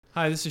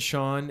Hi, this is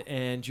Sean,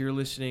 and you're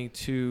listening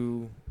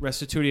to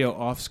Restitudio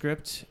Off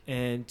Script.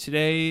 And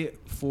today,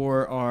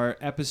 for our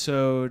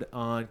episode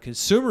on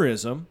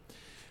consumerism,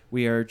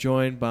 we are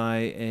joined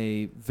by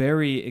a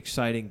very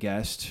exciting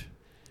guest,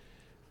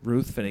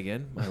 Ruth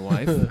Finnegan, my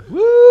wife.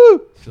 Woo!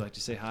 Would you like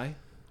to say hi?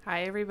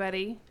 Hi,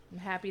 everybody. I'm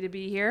happy to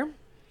be here.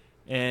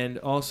 And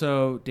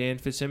also Dan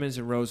Fitzsimmons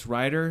and Rose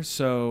Ryder.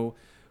 So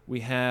we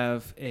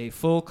have a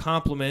full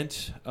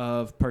complement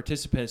of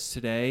participants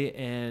today,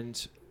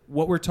 and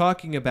what we're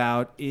talking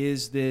about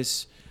is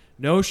this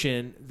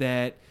notion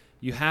that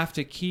you have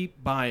to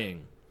keep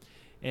buying,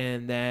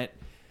 and that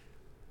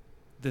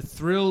the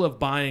thrill of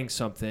buying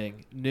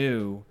something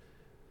new,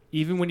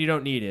 even when you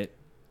don't need it,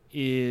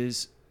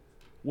 is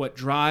what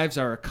drives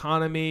our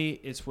economy.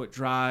 It's what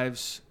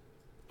drives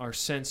our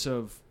sense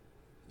of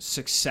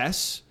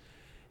success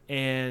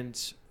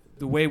and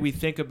the way we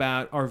think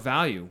about our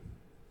value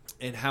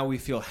and how we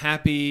feel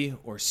happy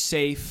or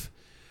safe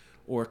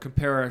or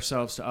compare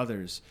ourselves to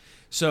others.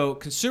 So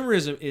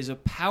consumerism is a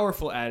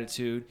powerful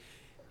attitude.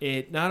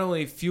 It not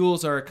only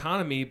fuels our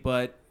economy,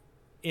 but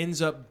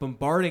ends up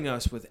bombarding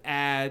us with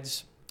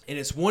ads. And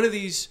it's one of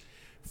these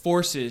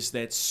forces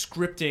that's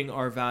scripting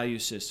our value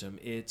system.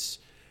 It's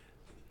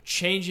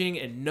changing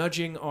and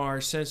nudging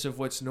our sense of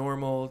what's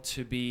normal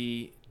to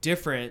be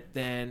different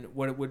than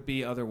what it would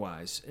be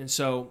otherwise. And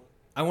so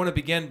I want to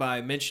begin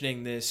by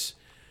mentioning this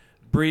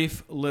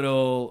brief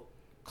little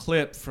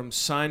clip from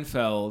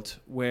Seinfeld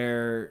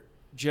where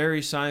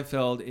Jerry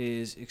Seinfeld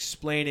is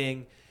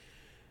explaining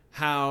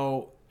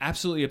how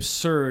absolutely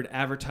absurd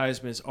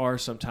advertisements are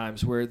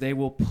sometimes, where they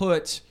will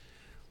put,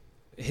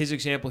 his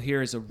example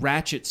here is a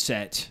ratchet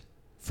set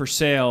for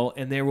sale,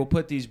 and they will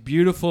put these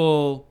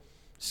beautiful,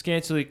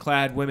 scantily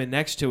clad women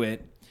next to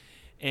it,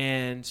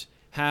 and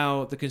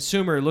how the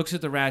consumer looks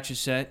at the ratchet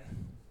set,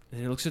 and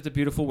he looks at the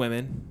beautiful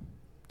women,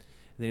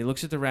 and then he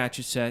looks at the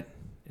ratchet set,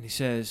 and he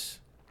says,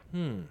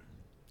 I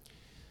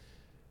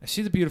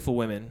see the beautiful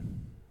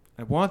women.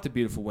 I want the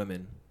beautiful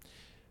women.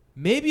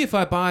 Maybe if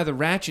I buy the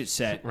ratchet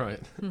set, right,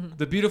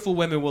 the beautiful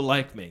women will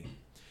like me.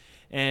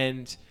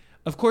 And,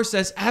 of course,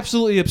 that's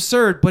absolutely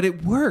absurd, but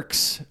it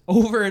works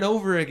over and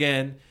over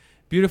again.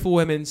 Beautiful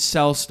women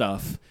sell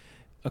stuff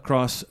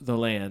across the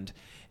land.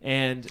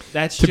 And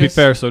that's to be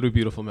fair, so do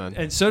beautiful men.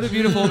 And so do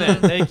beautiful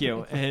men. Thank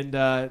you. And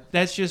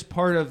that's just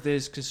part of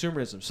this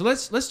consumerism. So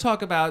let's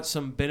talk about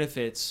some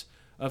benefits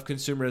of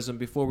consumerism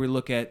before we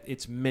look at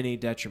its many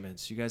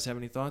detriments. You guys have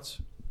any thoughts?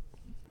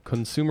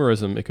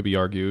 Consumerism, it could be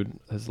argued,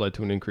 has led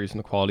to an increase in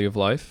the quality of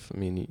life. I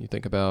mean, you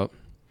think about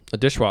a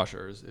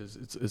dishwasher.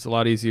 It's a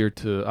lot easier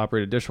to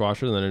operate a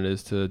dishwasher than it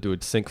is to do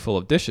a sink full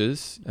of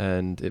dishes,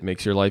 and it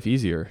makes your life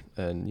easier.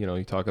 And,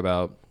 you talk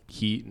about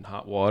heat and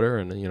hot water,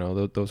 and,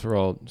 those are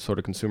all sort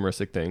of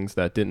consumeristic things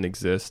that didn't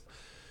exist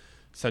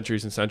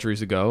centuries and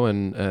centuries ago.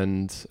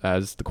 And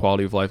as the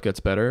quality of life gets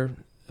better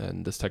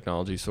and this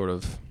technology sort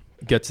of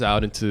gets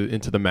out into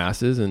the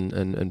masses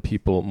and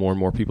people, more and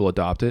more people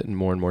adopt it and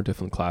more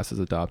different classes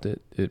adopt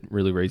it, it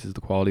really raises the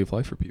quality of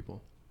life for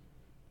people.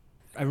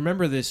 I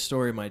remember this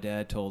story my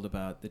dad told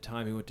about the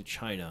time he went to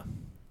China,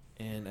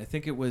 and I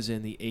think it was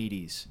in the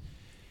 80s.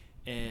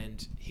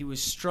 And he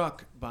was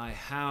struck by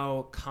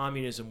how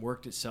communism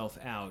worked itself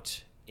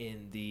out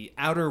in the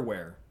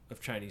outerwear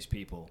of Chinese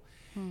people.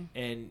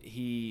 And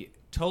he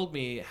told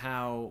me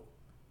how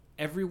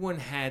everyone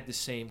had the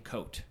same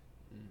coat.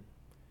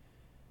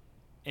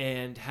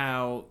 And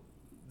how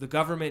the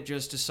government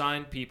just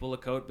assigned people a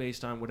coat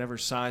based on whatever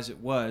size it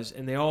was,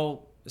 and they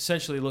all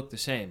essentially looked the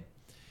same.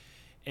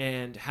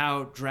 And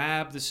how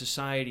drab the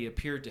society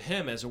appeared to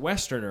him as a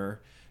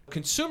Westerner.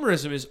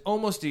 Consumerism is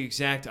almost the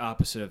exact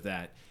opposite of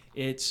that.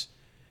 It's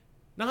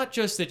not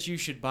just that you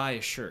should buy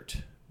a shirt,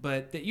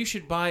 but that you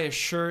should buy a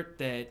shirt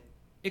that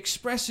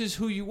expresses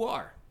who you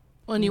are.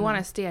 Well, and you want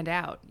to stand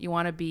out. You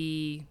want to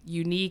be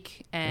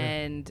unique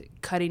and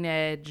cutting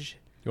edge.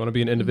 You want to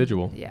be an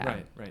individual. Yeah.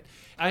 Right.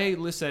 I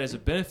list that as a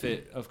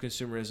benefit of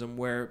consumerism,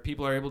 where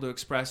people are able to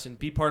express and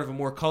be part of a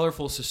more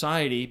colorful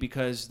society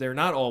because they're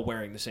not all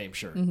wearing the same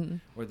shirt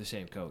or the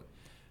same coat.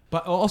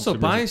 But also,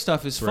 buying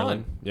stuff is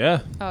fun.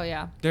 Yeah. Oh,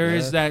 yeah. There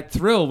is that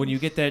thrill when you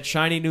get that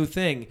shiny new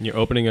thing. And you're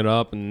opening it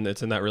up, and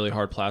it's in that really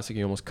hard plastic.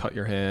 You almost cut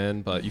your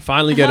hand, but you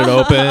finally get it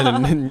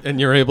open, and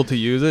you're able to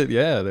use it.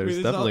 Yeah, there's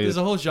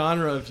a whole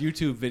genre of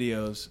YouTube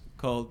videos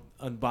called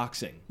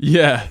unboxing.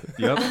 Yeah.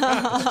 Yep.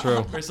 That's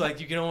true. Where it's like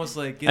you can almost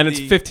like get it's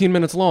 15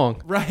 minutes long.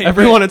 Right.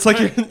 Everyone, it's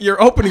like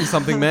you're opening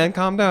something, man.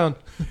 Calm down.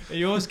 And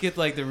you almost get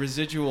like the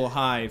residual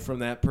high from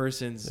that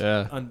person's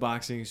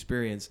unboxing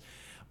experience.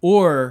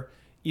 Or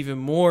even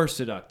more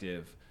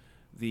seductive,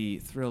 the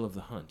thrill of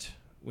the hunt.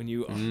 When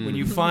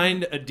you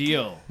find a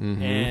deal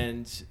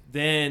and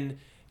then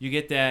you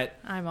get that.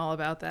 I'm all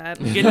about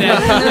that. You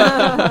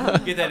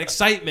get that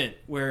excitement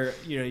where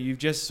you've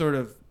just sort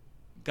of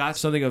got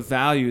something of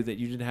value that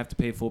you didn't have to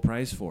pay full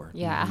price for.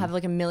 Yeah, I have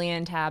like a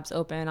million tabs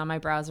open on my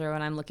browser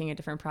when I'm looking at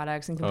different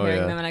products and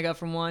comparing them, and I go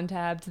from one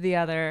tab to the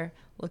other,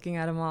 looking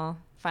at them all,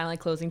 finally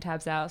closing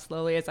tabs out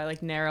slowly as I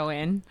like narrow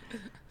in.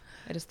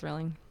 It is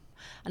thrilling.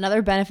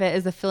 Another benefit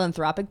is the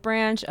philanthropic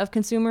branch of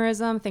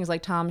consumerism, things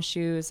like Tom's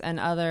Shoes and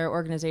other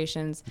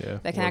organizations that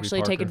can Warby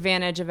actually take Parker.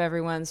 advantage of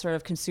everyone's sort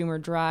of consumer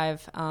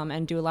drive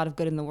and do a lot of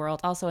good in the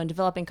world. Also, in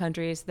developing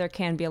countries, there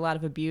can be a lot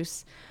of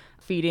abuse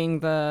feeding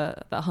the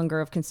hunger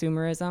of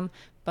consumerism.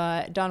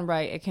 But done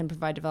right, it can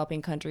provide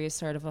developing countries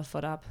sort of a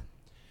foot up.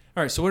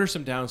 All right, so what are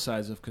some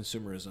downsides of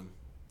consumerism?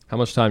 How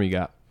much time you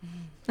got?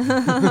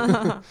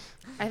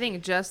 I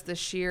think just the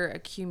sheer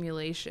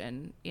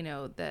accumulation,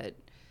 that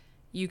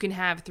you can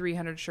have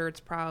 300 shirts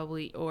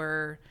probably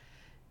or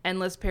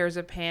endless pairs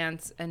of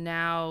pants, and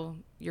now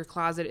your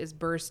closet is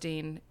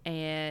bursting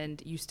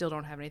and you still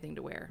don't have anything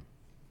to wear.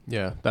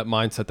 Yeah, that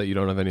mindset that you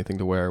don't have anything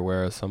to wear,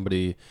 whereas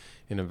somebody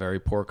in a very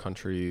poor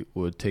country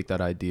would take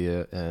that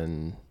idea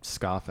and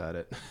scoff at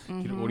it.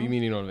 What do you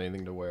mean you don't have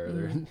anything to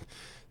wear?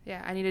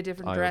 Yeah, I need a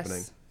different Eye-opening.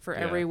 dress for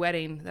every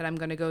wedding that I'm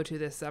going to go to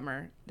this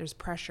summer. There's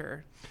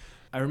pressure.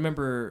 I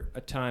remember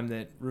a time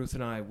that Ruth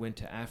and I went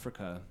to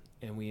Africa,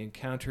 and we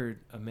encountered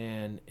a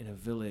man in a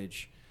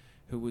village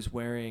who was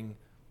wearing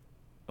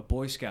a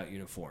Boy Scout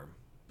uniform,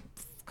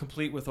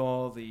 complete with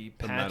all the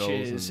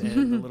patches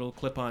and the little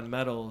clip-on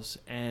medals,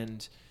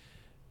 and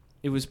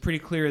it was pretty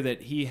clear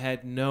that he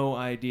had no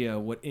idea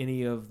what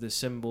any of the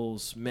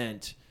symbols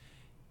meant.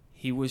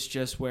 He was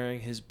just wearing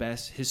his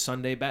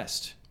Sunday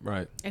best.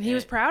 Right. And he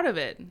was proud of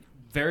it.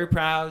 Very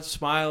proud,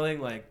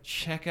 smiling, like,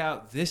 check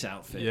out this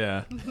outfit.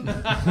 Yeah.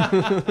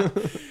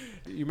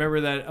 You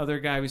remember that other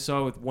guy we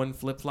saw with one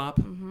flip-flop?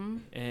 Mm-hmm.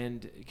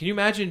 And can you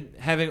imagine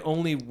having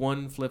only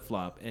one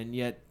flip-flop, and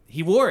yet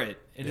he wore it?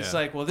 And it's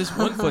like, well, this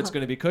one foot's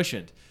going to be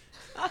cushioned.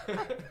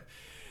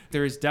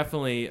 There is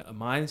definitely a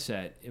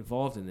mindset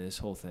involved in this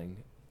whole thing.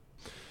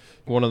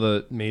 One of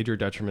the major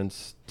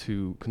detriments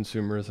to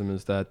consumerism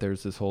is that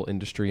there's this whole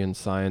industry and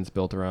science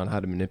built around how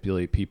to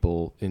manipulate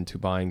people into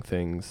buying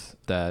things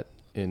that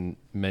in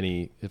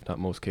many, if not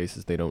most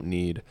cases, they don't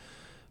need.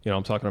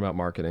 I'm talking about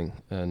marketing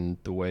and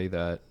the way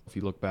that if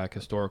you look back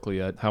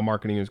historically at how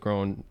marketing has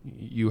grown,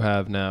 you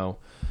have now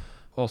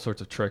all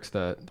sorts of tricks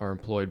that are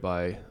employed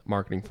by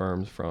marketing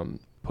firms, from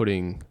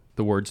putting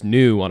the words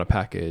new on a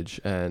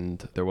package.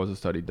 And there was a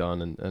study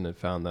done and it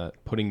found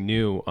that putting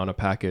new on a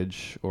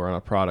package or on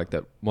a product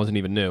that wasn't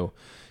even new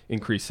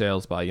increased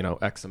sales by,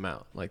 X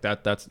amount. Like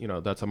that's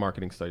a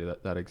marketing study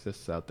that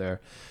exists out there.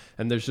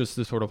 And there's just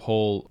this sort of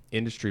whole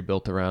industry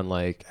built around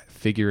like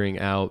figuring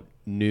out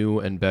new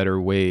and better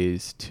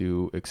ways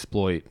to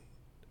exploit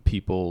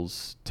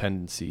people's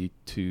tendency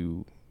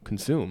to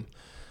consume.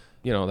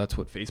 That's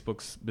what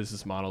Facebook's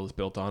business model is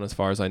built on. As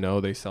far as I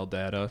know, they sell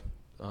data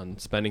on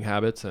spending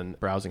habits and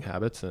browsing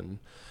habits, and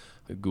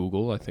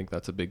Google, I think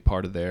that's a big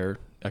part of their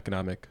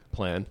economic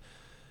plan.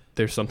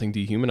 There's something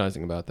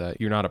dehumanizing about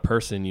that. You're not a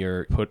person,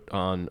 you're put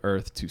on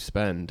earth to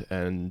spend,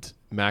 and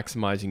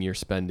maximizing your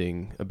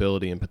spending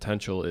ability and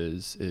potential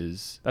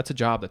is that's a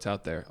job that's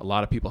out there. A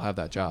lot of people have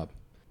that job.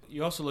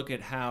 You also look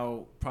at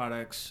how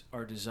products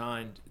are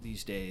designed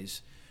these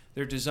days.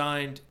 They're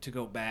designed to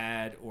go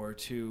bad or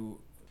to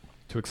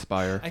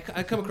expire.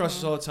 I come across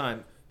this all the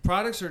time.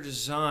 Products are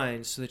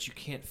designed so that you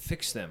can't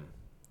fix them.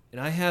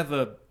 And I have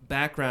a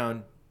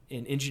background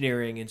in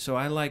engineering, and so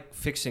I like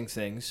fixing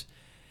things,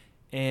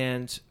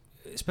 and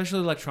especially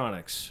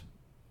electronics.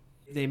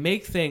 They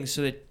make things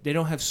so that they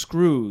don't have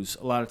screws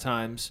a lot of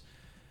times,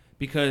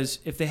 because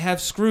if they have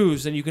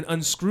screws, then you can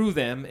unscrew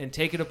them and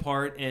take it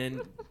apart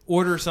and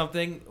order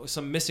something,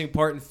 some missing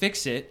part, and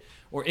fix it,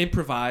 or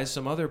improvise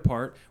some other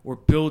part, or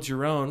build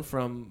your own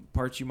from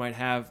parts you might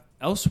have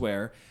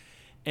elsewhere.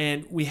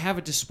 And we have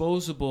a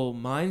disposable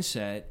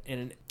mindset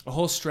and a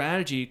whole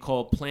strategy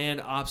called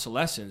planned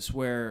obsolescence,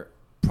 where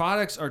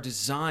products are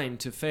designed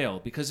to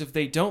fail, because if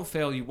they don't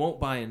fail, you won't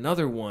buy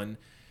another one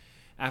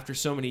after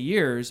so many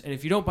years. And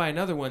if you don't buy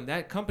another one,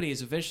 that company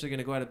is eventually going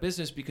to go out of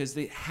business, because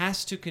it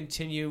has to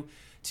continue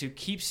to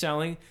keep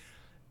selling,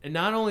 and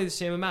not only the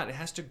same amount, it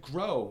has to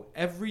grow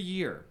every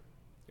year,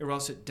 or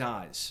else it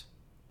dies.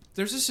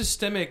 There's a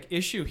systemic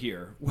issue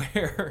here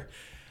where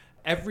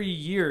every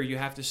year you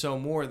have to sell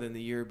more than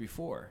the year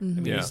before. I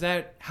mean, is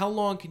that, how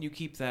long can you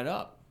keep that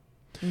up?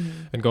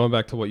 And going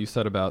back to what you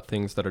said about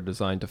things that are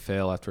designed to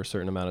fail after a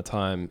certain amount of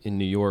time, in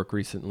New York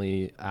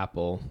recently,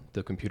 Apple,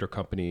 the computer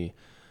company,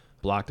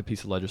 blocked a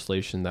piece of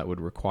legislation that would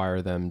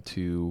require them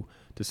to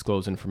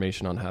disclose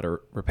information on how to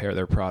repair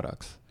their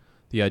products.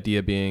 The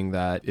idea being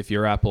that if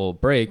your Apple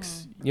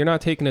breaks, you're not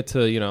taking it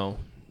to,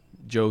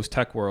 Joe's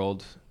Tech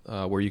World,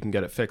 where you can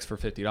get it fixed for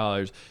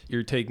 $50.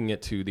 You're taking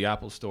it to the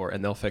Apple store,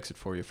 and they'll fix it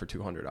for you for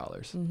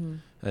 $200.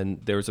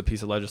 And there was a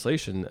piece of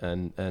legislation,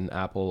 and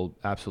Apple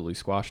absolutely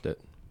squashed it.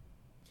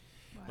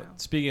 Wow.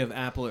 Speaking of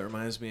Apple, it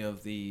reminds me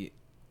of the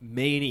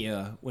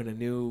mania when a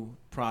new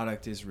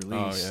product is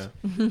released.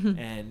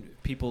 And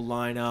people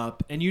line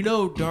up, and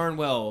darn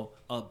well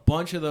a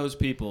bunch of those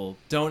people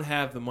don't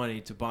have the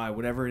money to buy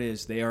whatever it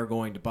is they are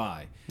going to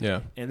buy.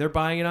 And they're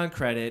buying it on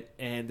credit,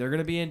 and they're going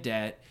to be in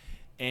debt,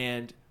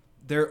 and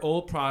their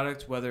old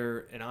product,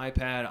 whether an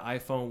iPad,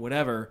 iPhone,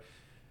 whatever,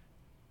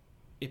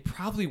 it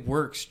probably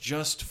works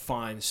just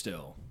fine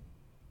still.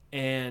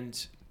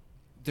 And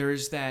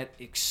there's that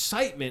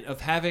excitement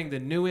of having the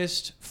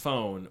newest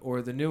phone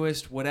or the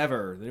newest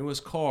whatever, the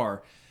newest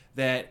car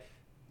that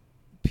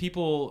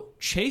people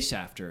chase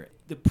after.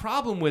 The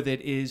problem with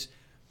it is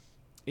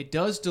it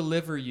does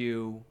deliver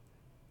you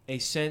a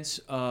sense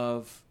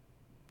of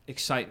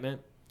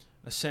excitement,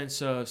 a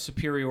sense of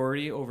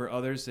superiority over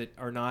others that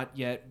are not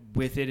yet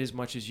with it as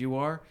much as you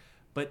are.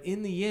 But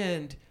in the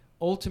end,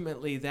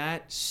 ultimately,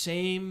 that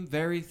same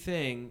very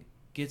thing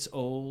gets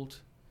old,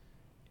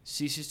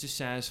 ceases to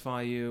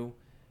satisfy you,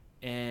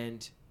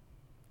 and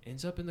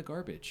ends up in the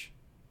garbage,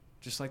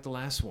 just like the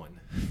last one.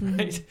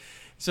 Right?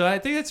 So I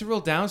think that's a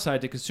real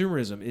downside to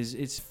consumerism, is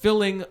it's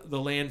filling the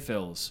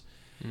landfills.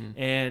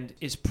 And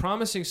it's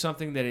promising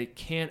something that it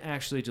can't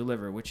actually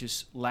deliver, which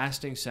is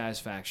lasting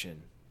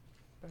satisfaction.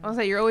 I'll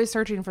say you're always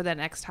searching for that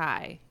next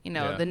high,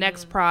 Yeah. the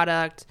next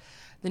product,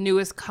 the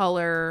newest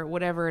color,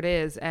 whatever it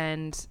is,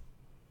 and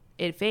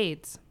it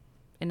fades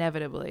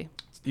inevitably.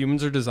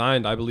 Humans are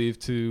designed, I believe,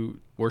 to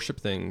worship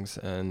things,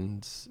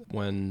 and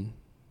when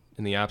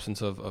in the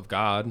absence of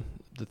God,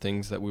 the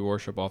things that we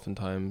worship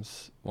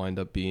oftentimes wind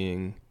up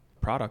being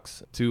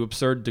products to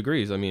absurd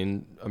degrees. I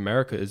mean,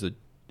 America is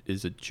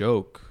a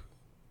joke.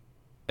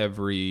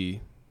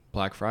 Every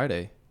Black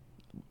Friday,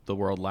 the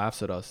world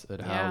laughs at us at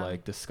how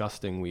like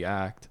disgusting we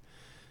act.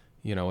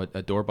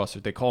 At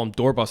doorbuster, they call them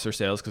doorbuster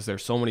sales because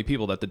there's so many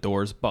people that the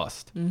doors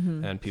bust,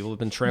 and people have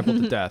been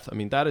trampled to death. I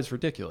mean, that is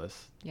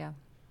ridiculous. Yeah.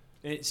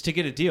 It's to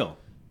get a deal.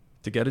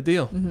 To get a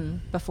deal.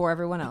 Before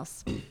everyone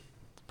else.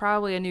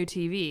 Probably a new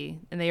TV,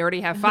 and they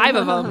already have 5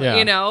 of them.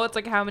 Yeah. It's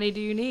like, how many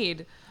do you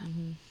need?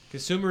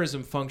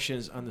 Consumerism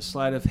functions on the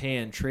sleight of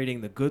hand,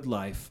 trading the good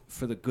life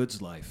for the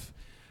goods life.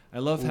 I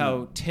love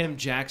how Tim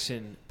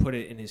Jackson put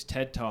it in his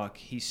TED Talk.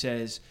 He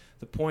says,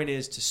 the point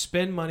is to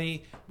spend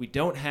money we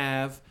don't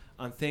have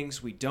on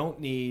things we don't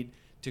need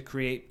to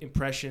create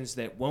impressions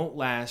that won't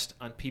last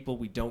on people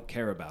we don't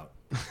care about.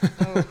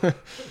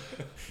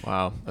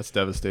 Wow, that's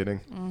devastating.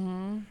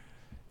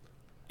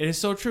 It is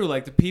so true.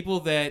 Like the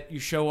people that you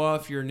show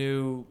off your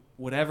new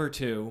whatever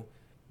to,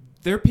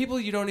 they're people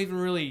you don't even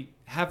really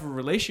have a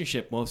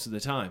relationship most of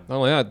the time. Not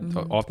only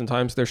that,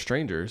 oftentimes they're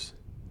strangers.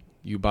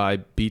 You buy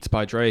Beats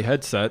by Dre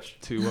headset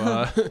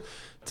to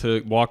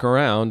to walk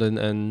around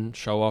and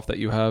show off that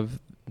you have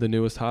the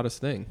newest, hottest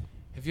thing.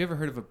 Have you ever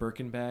heard of a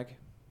Birkin bag?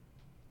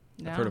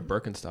 No. I've heard of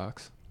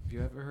Birkenstocks. Have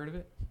you ever heard of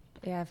it?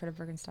 Yeah, I've heard of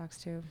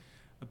Birkenstocks too.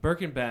 A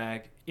Birkin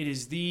bag, it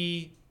is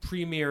the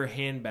premier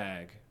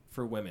handbag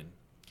for women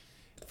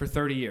for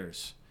 30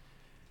 years.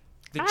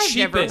 The I've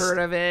never heard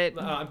of it.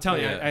 I'm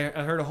telling you,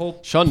 I heard a whole...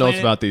 Sean knows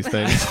about these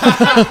things.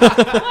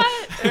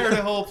 I heard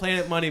a whole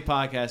Planet Money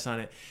podcast on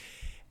it.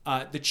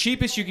 The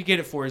cheapest you could get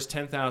it for is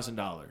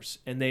 $10,000,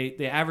 and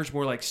they average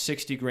more like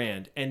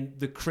 $60,000. And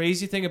the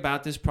crazy thing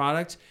about this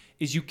product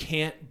is you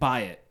can't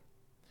buy it.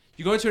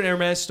 You go into an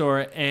Hermes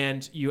store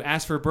and you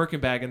ask for a Birkin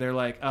bag, and they're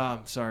like, "Oh,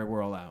 I'm sorry,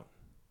 we're all out."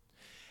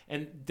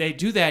 And they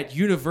do that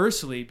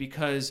universally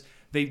because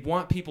they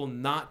want people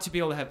not to be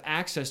able to have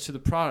access to the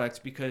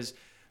product because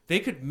they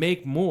could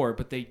make more,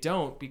 but they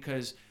don't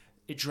because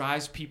it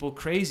drives people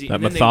crazy. That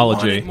and then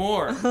mythology. They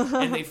want it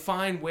more, and they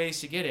find ways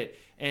to get it.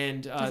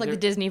 And Just like the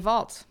Disney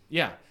Vault.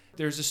 yeah,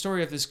 there's a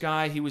story of this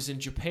guy. He was in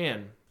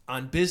Japan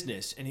on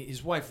business, and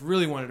his wife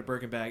really wanted a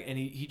Birkin bag, and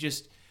he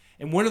just...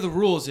 And one of the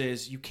rules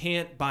is you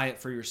can't buy it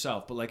for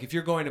yourself. But like if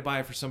you're going to buy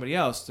it for somebody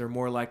else, they're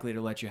more likely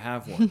to let you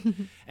have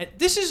one. And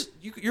this is...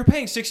 You're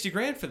paying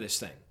 $60,000 for this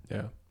thing.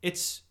 Yeah.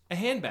 It's a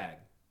handbag.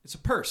 It's a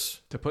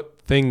purse. To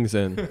put things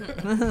in.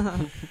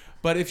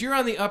 But if you're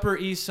on the Upper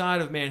East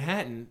Side of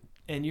Manhattan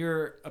and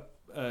you're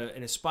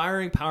an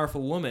aspiring,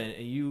 powerful woman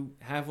and you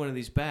have one of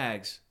these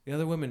bags, the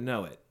other women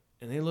know it.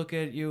 And they look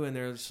at you and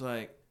they're just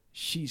like,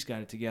 she's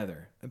got it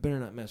together. I better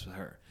not mess with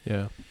her.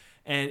 Yeah.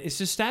 And it's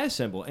a status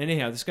symbol. And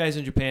anyhow, this guy's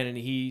in Japan and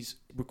he's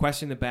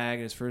requesting the bag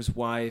and it's for his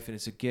wife and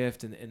it's a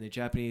gift. And the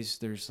Japanese,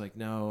 they're just like,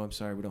 no, I'm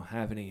sorry, we don't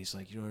have any. He's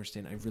like, you don't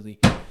understand.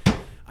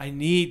 I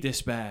need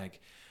this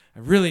bag. I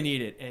really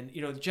need it. And,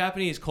 the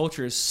Japanese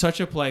culture is such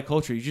a polite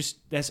culture.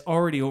 That's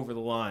already over the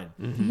line.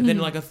 And then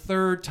like a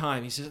third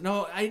time, he says,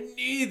 no, I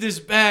need this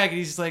bag. And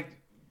he's like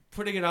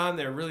putting it on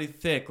there really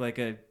thick, like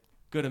a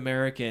good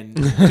American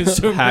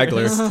consumer.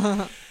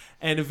 Haggler.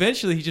 And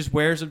eventually he just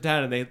wears them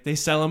down and they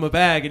sell him a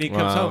bag and he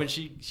comes Wow. home and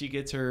she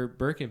gets her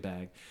Birkin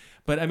bag.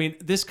 But I mean,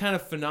 this kind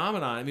of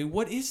phenomenon,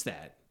 what is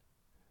that?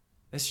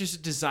 That's just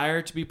a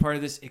desire to be part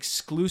of this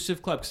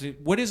exclusive club. Because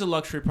what is a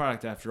luxury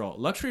product after all?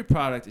 Luxury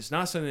product is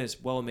not something that's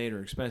well made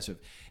or expensive.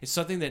 It's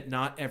something that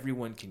not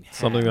everyone can have.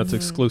 Something that's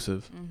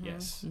exclusive.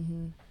 Yes.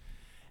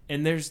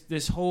 And there's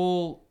this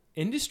whole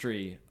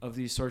industry of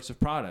these sorts of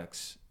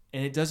products.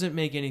 And it doesn't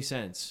make any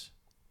sense.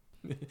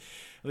 At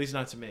least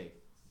not to me.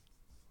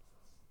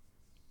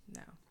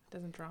 No,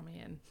 doesn't draw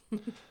me in.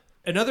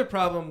 Another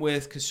problem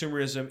with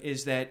consumerism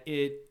is that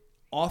it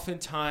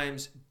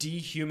oftentimes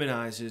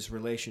dehumanizes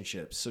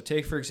relationships. So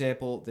take, for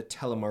example, the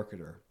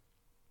telemarketer.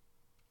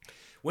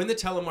 When the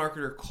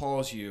telemarketer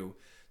calls you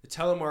The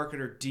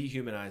telemarketer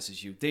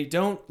dehumanizes you. They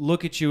don't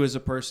look at you as a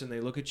person. They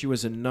look at you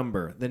as a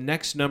number, the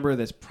next number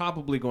that's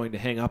probably going to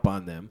hang up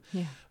on them.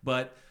 Yeah.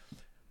 But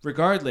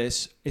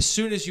regardless, as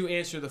soon as you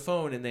answer the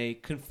phone and they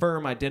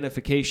confirm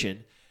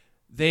identification,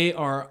 they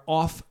are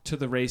off to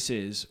the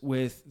races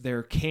with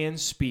their canned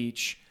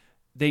speech.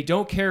 They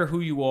don't care who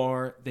you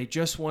are. They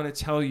just want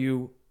to tell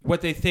you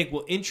what they think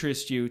will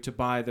interest you to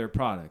buy their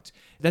product.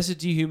 That's a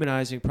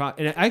dehumanizing product.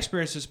 And I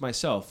experienced this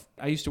myself.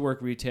 I used to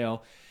work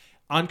retail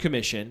on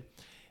commission.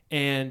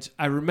 And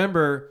I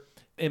remember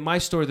in my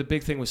store, the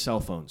big thing was cell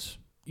phones.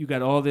 You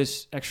got all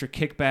this extra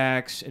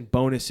kickbacks and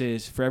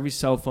bonuses for every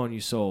cell phone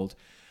you sold.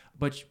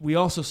 But we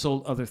also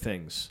sold other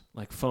things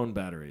like phone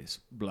batteries,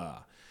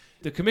 blah.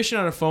 The commission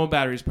on a phone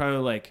battery is probably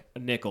like a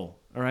nickel,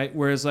 all right?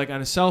 Whereas like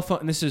on a cell phone,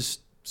 and this is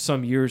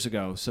some years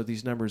ago, so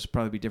these numbers would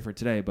probably be different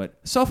today, but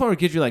a cell phone would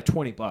give you like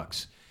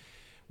 $20,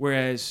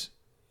 whereas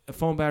a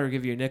phone battery would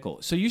give you a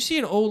nickel. So you see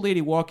an old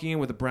lady walking in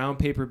with a brown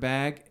paper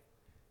bag,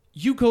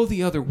 you go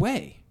the other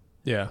way.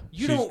 Yeah.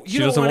 She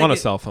doesn't want a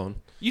cell phone.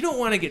 You don't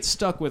want to get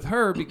stuck with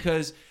her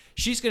because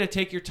she's going to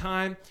take your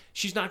time.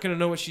 She's not going to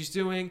know what she's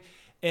doing.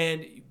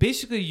 And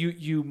basically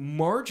you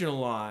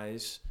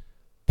marginalize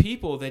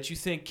people that you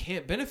think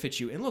can't benefit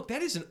you. And look,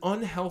 that is an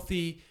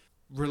unhealthy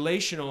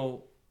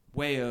relational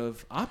way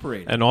of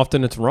operating. And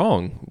often it's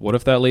wrong. What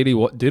if that lady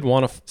did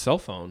want a cell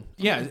phone?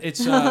 Yeah,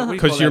 it's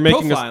because you're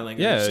making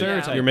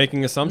profiling. You're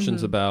making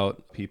assumptions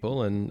about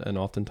people, and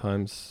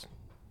oftentimes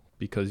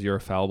because you're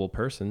a fallible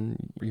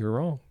person, you're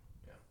wrong.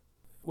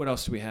 What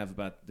else do we have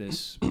about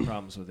this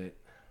problems with it?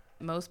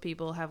 Most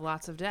people have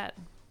lots of debt.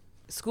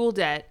 School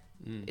debt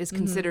is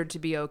considered to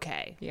be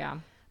okay. Yeah.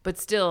 But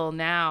still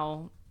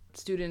now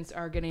students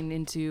are getting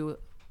into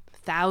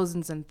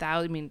thousands and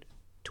thousands,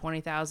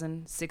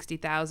 $20,000,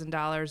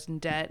 $60,000 in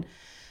debt.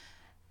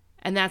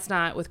 And that's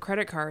not with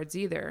credit cards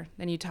either.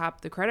 Then you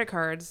top the credit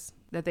cards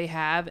that they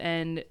have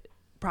and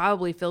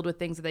probably filled with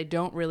things that they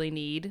don't really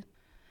need.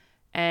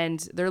 And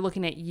they're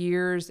looking at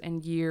years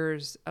and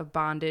years of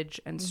bondage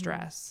and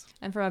stress.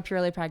 And from a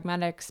purely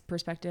pragmatic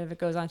perspective, it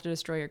goes on to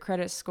destroy your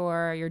credit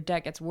score. Your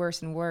debt gets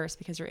worse and worse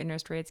because your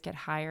interest rates get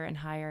higher and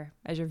higher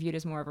as you're viewed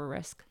as more of a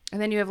risk.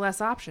 And then you have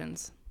less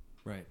options.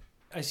 Right.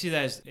 I see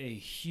that as a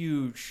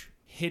huge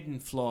hidden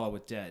flaw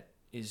with debt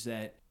is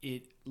that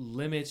it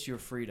limits your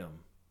freedom.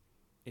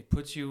 It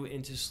puts you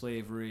into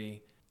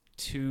slavery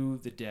to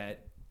the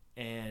debt,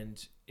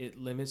 and it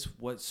limits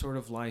what sort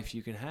of life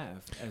you can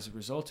have as a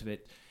result of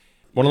it.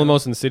 One of the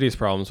most insidious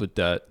problems with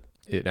debt,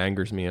 it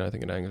angers me, and I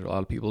think it angers a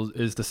lot of people,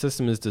 is the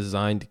system is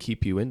designed to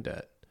keep you in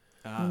debt.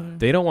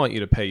 They don't want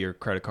you to pay your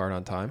credit card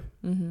on time.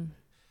 And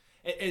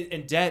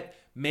debt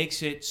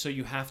makes it so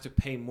you have to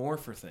pay more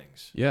for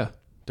things. Yeah.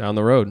 Down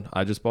the road,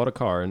 I just bought a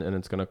car, and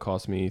it's going to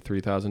cost me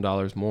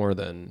 $3,000 more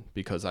than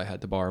because I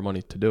had to borrow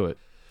money to do it.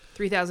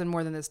 $3,000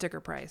 more than the sticker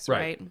price,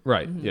 right?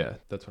 Right. Yeah,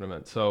 that's what I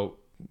meant. So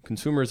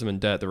consumerism and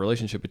debt, the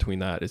relationship between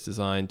that is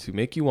designed to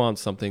make you want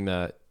something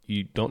that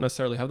you don't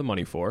necessarily have the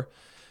money for.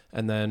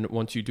 And then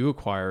once you do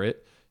acquire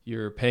it,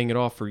 you're paying it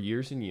off for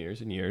years and years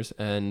and years.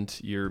 And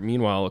you're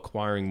meanwhile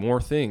acquiring more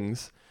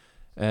things.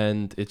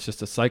 And it's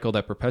just a cycle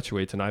that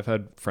perpetuates. And I've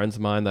had friends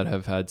of mine that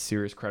have had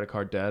serious credit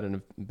card debt and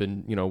have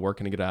been,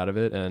 working to get out of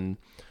it. And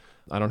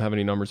I don't have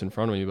any numbers in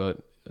front of me, but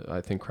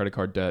I think credit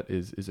card debt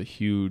is a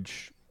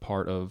huge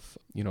part of,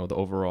 the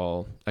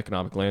overall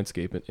economic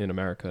landscape in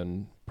America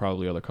and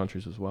probably other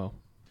countries as well.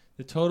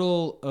 The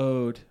total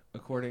owed,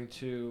 according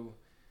to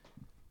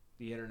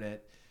the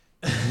internet.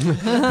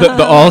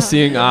 the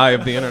all-seeing eye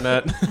of the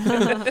internet.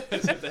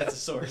 That's a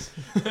source.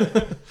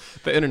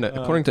 The internet,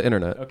 according to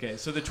internet. Okay,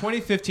 so the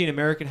 2015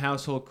 American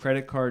Household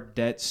Credit Card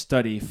Debt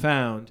Study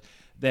found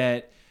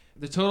that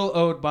the total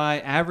owed by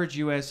average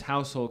U.S.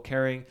 household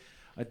carrying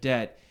a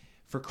debt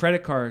for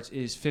credit cards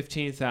is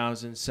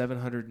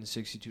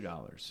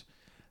 $15,762.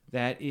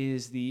 That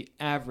is the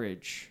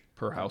average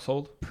Per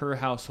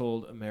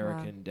household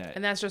American debt.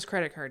 And that's just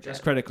credit card debt.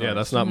 That's credit cards. Yeah,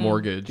 that's not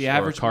mortgage. The or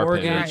average car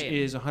mortgage payment.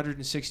 is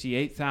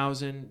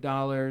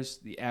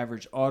 $168,000. The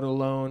average auto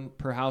loan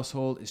per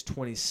household is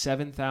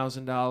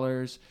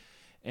 $27,000.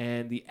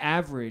 And the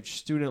average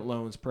student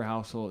loans per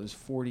household is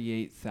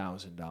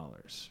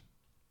 $48,000.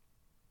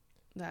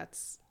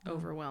 That's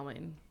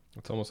overwhelming.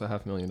 It's almost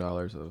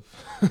 $500,000 of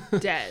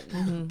Debt.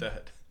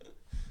 debt.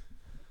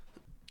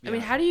 I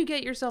mean, how do you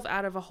get yourself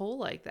out of a hole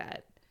like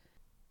that?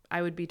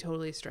 I would be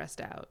totally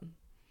stressed out.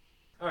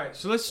 All right,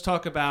 so let's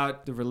talk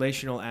about the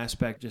relational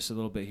aspect just a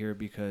little bit here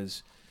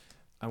because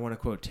I want to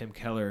quote Tim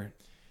Keller,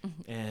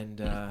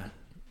 and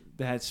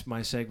that's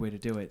my segue to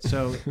do it.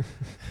 So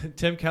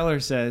Tim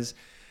Keller says,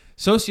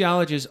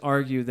 sociologists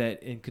argue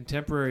that in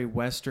contemporary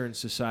Western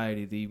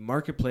society, the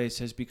marketplace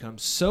has become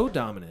so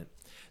dominant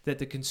that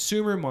the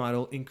consumer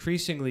model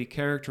increasingly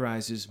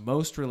characterizes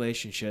most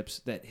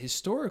relationships that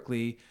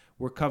historically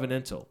were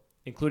covenantal,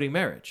 including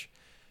marriage.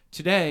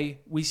 Today,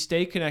 we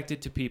stay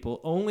connected to people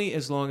only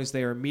as long as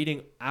they are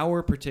meeting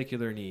our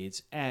particular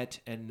needs at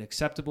an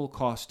acceptable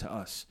cost to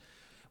us.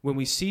 When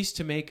we cease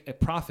to make a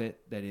profit,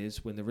 that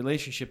is, when the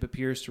relationship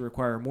appears to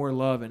require more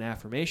love and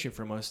affirmation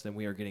from us than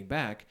we are getting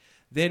back,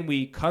 then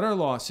we cut our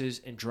losses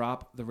and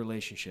drop the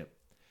relationship.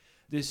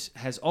 This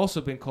has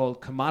also been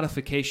called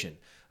commodification,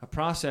 a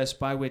process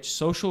by which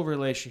social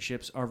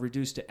relationships are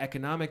reduced to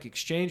economic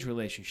exchange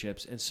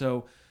relationships, and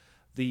so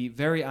the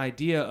very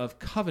idea of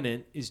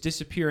covenant is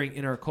disappearing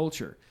in our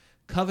culture.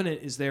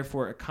 Covenant is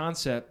therefore a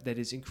concept that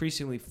is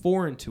increasingly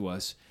foreign to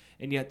us,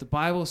 and yet the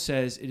Bible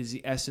says it is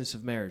the essence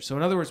of marriage. So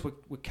in other words,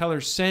 what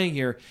Keller's saying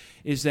here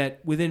is that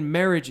within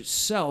marriage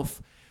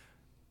itself,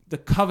 the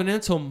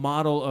covenantal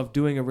model of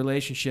doing a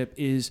relationship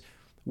is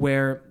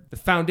where the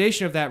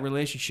foundation of that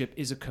relationship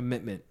is a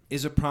commitment,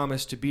 is a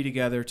promise to be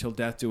together till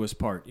death do us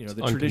part. You know,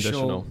 the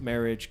traditional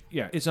marriage,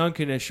 it's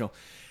unconditional.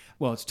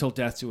 Well, it's till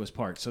death do us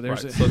part. So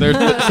there's right. so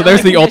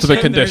there's the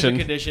ultimate condition.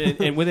 There's a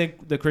condition. And within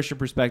the Christian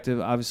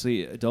perspective,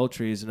 obviously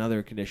adultery is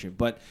another condition.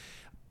 But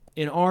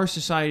in our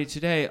society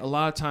today, a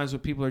lot of times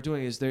what people are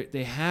doing is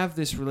they have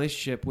this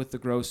relationship with the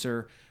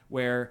grocer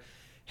where,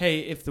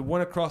 hey, if the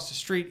one across the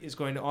street is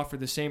going to offer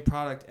the same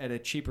product at a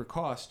cheaper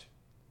cost,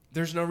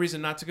 there's no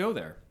reason not to go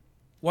there.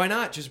 Why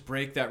not just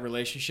break that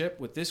relationship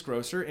with this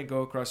grocer and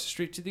go across the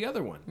street to the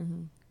other one?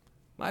 Mm-hmm.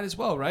 Might as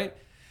well, right?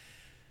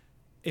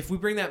 If we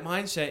bring that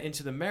mindset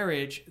into the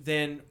marriage,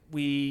 then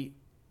we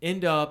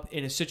end up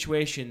in a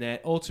situation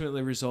that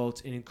ultimately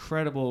results in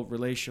incredible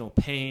relational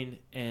pain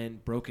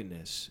and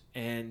brokenness.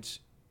 And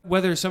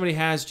whether somebody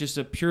has just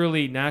a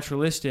purely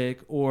naturalistic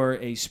or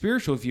a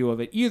spiritual view of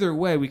it, either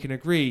way, we can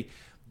agree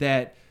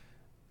that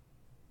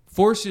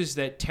forces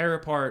that tear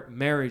apart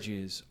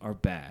marriages are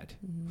bad.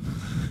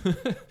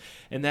 Mm-hmm.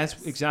 And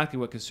that's exactly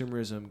what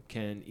consumerism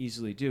can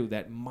easily do.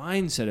 That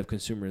mindset of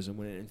consumerism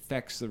when it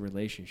infects the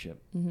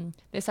relationship. Mm-hmm.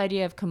 This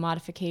idea of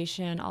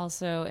commodification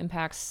also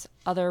impacts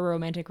other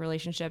romantic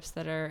relationships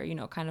that are,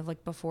 kind of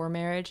like before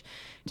marriage.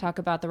 Talk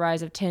about the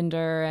rise of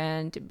Tinder,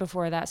 and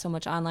before that, so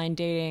much online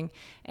dating.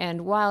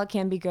 And while it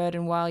can be good,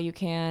 and while you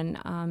can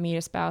meet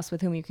a spouse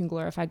with whom you can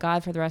glorify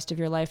God for the rest of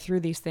your life through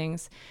these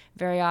things,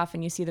 very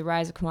often you see the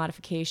rise of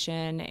commodification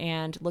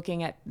and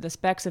looking at the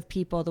specs of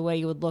people the way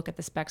you would look at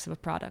the specs of a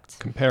product.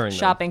 Comparing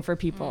shopping them. For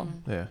people.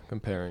 Yeah,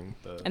 comparing.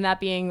 And that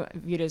being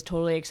viewed as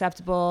totally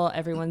acceptable.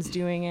 Everyone's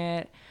doing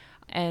it.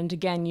 And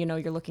again,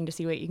 you're looking to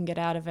see what you can get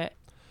out of it.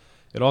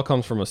 It all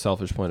comes from a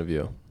selfish point of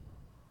view.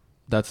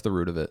 That's the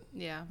root of it.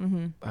 Yeah.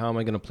 Mm-hmm. How am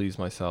I going to please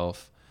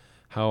myself?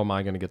 How am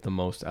I going to get the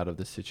most out of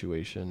this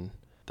situation?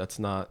 That's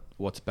not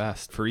what's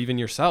best for even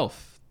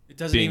yourself. It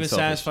doesn't even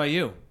satisfy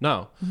you.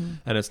 No. Mm-hmm.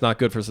 And it's not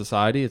good for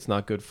society. It's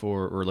not good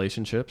for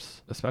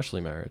relationships, especially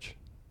marriage.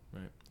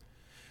 Right.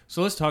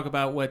 So let's talk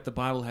about what the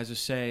Bible has to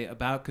say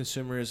about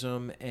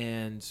consumerism.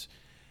 And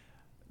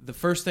the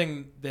first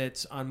thing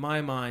that's on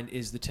my mind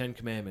is the 10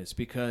 Commandments,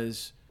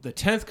 because the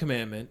 10th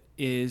commandment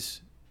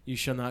is you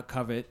shall not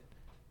covet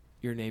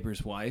your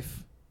neighbor's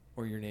wife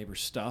or your neighbor's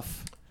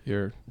stuff.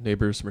 Your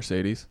neighbor's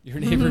Mercedes. Your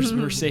neighbor's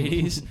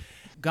Mercedes.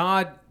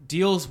 God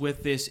deals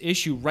with this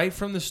issue right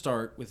from the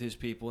start with his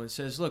people and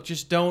says, look,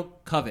 just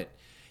don't covet.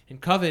 And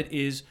covet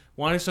is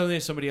wanting something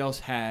that somebody else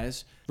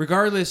has,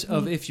 regardless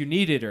of if you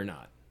need it or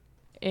not.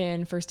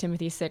 In 1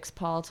 Timothy 6,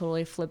 Paul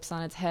totally flips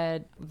on its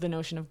head the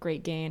notion of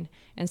great gain.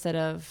 Instead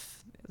of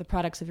the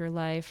products of your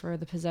life or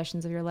the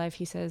possessions of your life,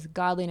 he says,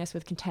 godliness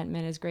with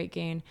contentment is great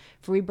gain.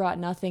 For we brought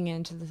nothing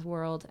into this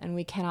world, and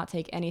we cannot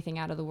take anything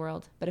out of the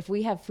world. But if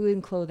we have food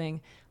and clothing,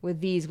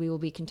 with these we will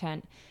be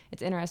content.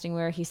 It's interesting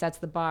where he sets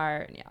the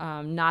bar,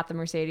 not the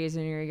Mercedes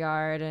in your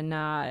yard, and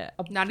not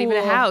even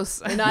a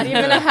house. Not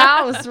even a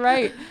house,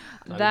 right.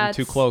 That's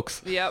even 2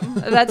 cloaks. Yep.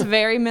 That's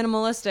very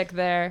minimalistic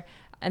there.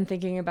 And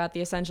thinking about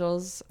the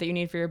essentials that you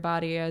need for your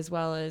body as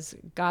well as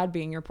God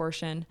being your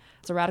portion.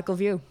 It's a radical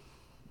view.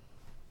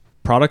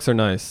 Products are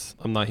nice.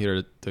 I'm not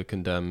here to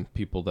condemn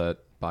people that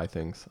buy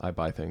things. I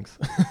buy things.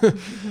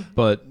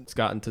 But it's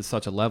gotten to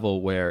such a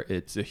level where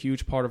it's a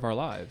huge part of our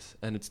lives.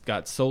 And it's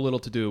got so little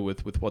to do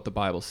with what the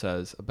Bible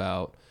says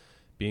about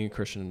being a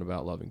Christian and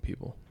about loving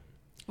people.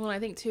 Well, I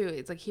think, too,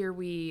 it's like here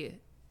we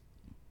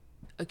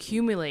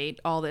accumulate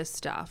all this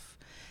stuff.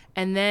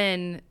 And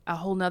then a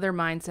whole nother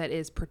mindset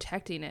is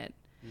protecting it.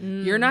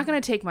 You're not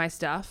going to take my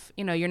stuff.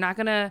 You're not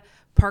going to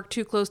park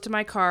too close to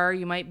my car.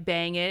 You might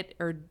bang it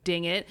or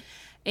ding it.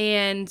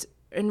 And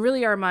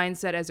really our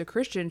mindset as a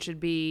Christian should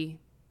be,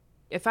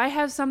 if I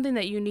have something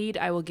that you need,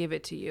 I will give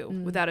it to you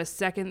without a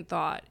second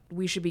thought.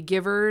 We should be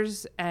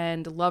givers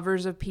and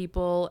lovers of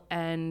people,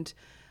 and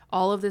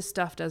all of this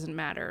stuff doesn't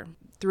matter.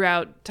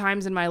 Throughout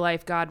times in my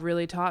life, God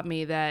really taught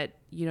me that,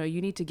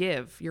 you need to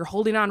give. You're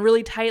holding on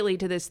really tightly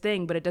to this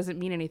thing, but it doesn't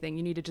mean anything.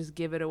 You need to just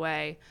give it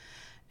away.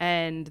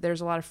 And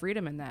there's a lot of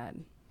freedom in that.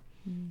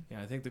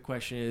 Yeah, I think the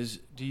question is,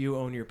 do you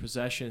own your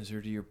possessions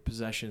or do your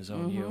possessions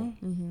own you?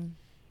 Mm-hmm.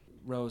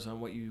 Rose, on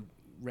what you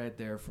read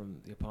there from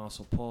the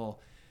Apostle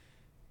Paul,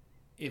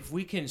 if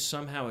we can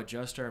somehow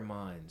adjust our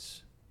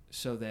minds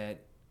so that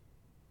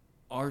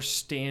our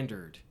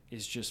standard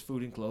is just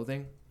food and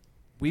clothing,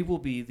 we will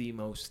be the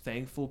most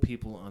thankful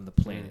people on the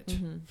planet.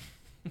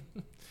 Mm-hmm.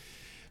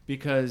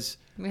 Because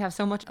we have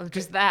so much of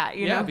just that,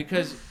 you know?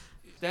 Because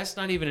that's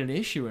not even an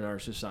issue in our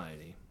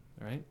society,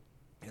 right?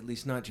 At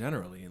least not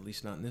generally, at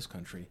least not in this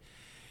country.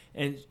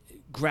 And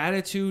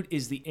gratitude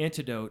is the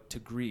antidote to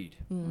greed.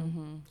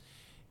 Mm-hmm.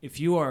 If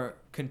you are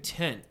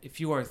content, if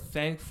you are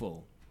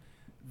thankful,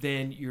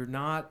 then you're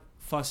not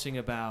fussing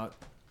about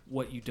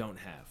what you don't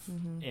have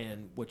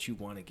and what you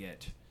want to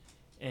get.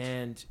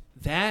 And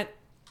that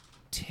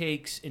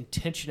takes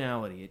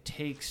intentionality. It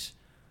takes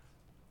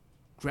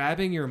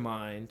grabbing your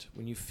mind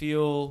when you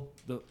feel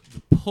the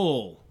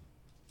pull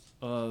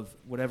of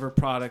whatever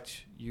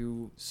product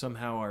you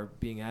somehow are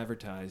being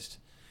advertised,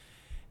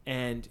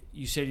 and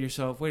you say to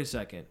yourself, wait a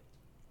second,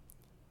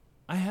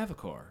 I have a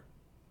car,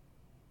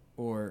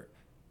 or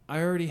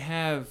I already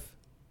have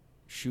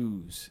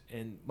shoes,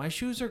 and my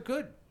shoes are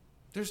good.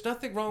 There's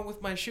nothing wrong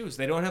with my shoes.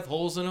 They don't have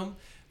holes in them.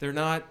 They're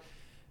not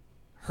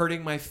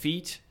hurting my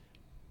feet.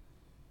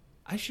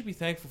 I should be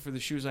thankful for the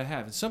shoes I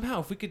have. And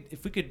somehow,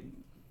 if we could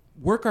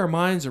work our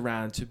minds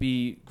around to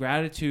be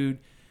gratitude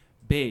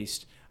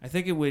based, I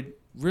think it would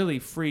really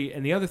free.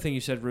 And the other thing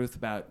you said, Ruth,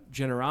 about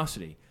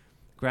generosity,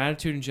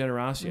 gratitude and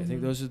generosity, I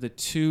think those are the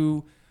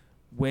two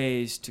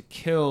ways to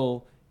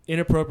kill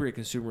inappropriate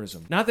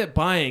consumerism. Not that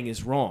buying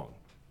is wrong.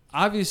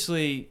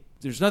 Obviously,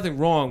 there's nothing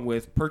wrong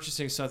with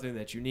purchasing something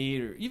that you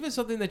need or even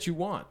something that you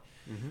want.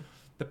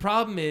 The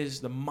problem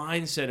is the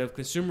mindset of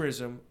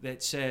consumerism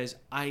that says,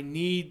 I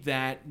need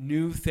that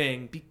new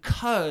thing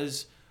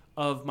because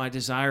of my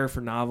desire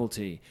for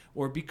novelty,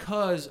 or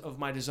because of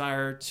my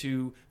desire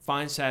to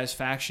find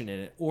satisfaction in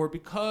it, or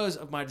because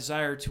of my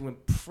desire to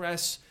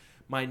impress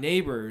my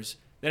neighbors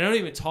that I don't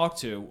even talk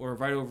to or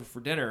invite over for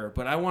dinner,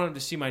 but I want them to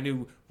see my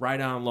new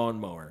ride-on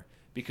lawnmower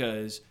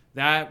because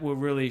that will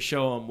really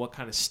show them what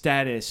kind of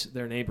status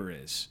their neighbor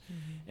is.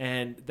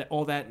 And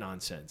all that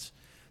nonsense.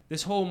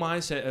 This whole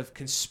mindset of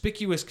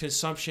conspicuous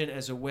consumption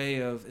as a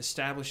way of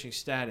establishing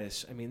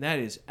status, I mean, that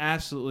is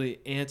absolutely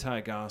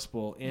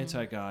anti-gospel,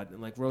 anti-God. And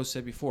like Rose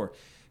said before,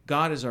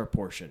 God is our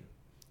portion.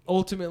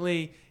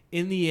 Ultimately,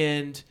 in the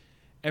end,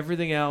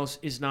 everything else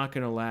is not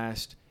going to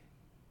last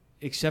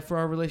except for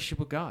our relationship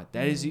with God.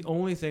 That is the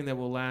only thing that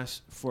will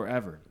last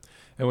forever.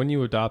 And when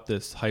you adopt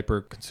this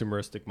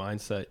hyper-consumeristic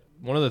mindset,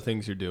 one of the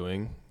things you're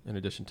doing, in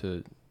addition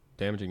to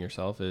damaging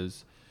yourself,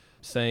 is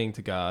saying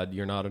to God,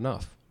 you're not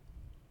enough.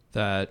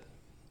 That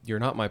you're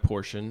not my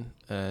portion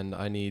and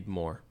I need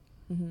more.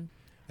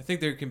 I think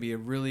there can be a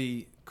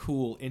really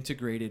cool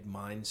integrated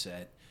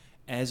mindset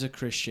as a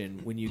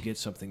Christian when you get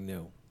something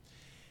new.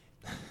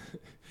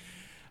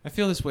 I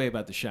feel this way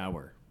about the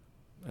shower.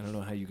 I don't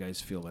know how you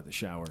guys feel about the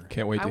shower.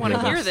 Can't wait to I want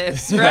to hear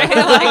this. this, right?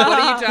 Like, what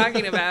are you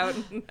talking about?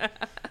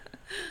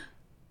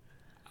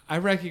 I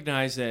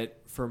recognize that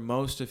for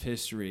most of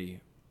history,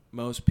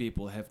 most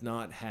people have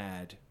not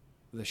had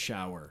the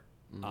shower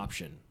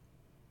option.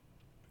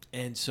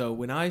 And so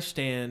when I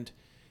stand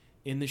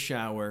in the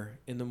shower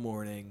in the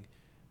morning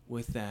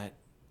with that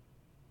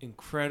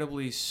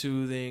incredibly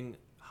soothing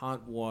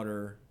hot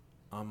water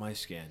on my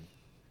skin,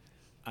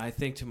 I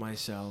think to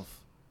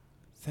myself,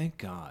 thank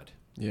God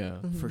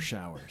for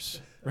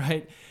showers,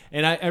 right?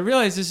 And I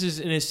realize this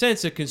is, in a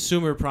sense, a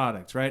consumer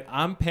product, right?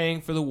 I'm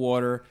paying for the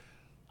water.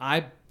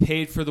 I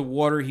paid for the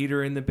water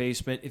heater in the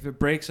basement. If it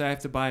breaks, I have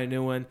to buy a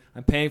new one.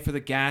 I'm paying for the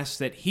gas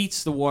that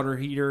heats the water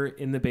heater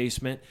in the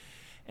basement.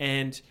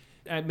 And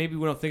maybe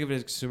we don't think of it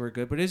as a consumer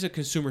good, but it is a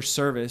consumer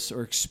service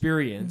or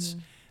experience.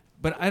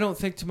 But I don't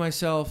think to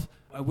myself,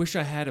 I wish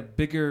I had a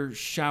bigger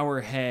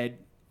shower head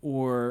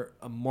or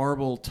a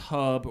marble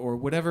tub or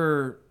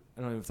whatever.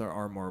 I don't know if there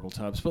are marble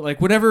tubs, but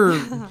like whatever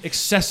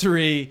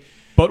accessory.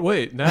 But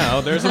wait, now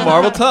there's a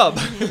marble tub.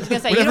 I was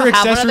gonna say, you don't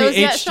have one of those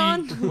yet,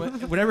 Sean?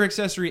 Whatever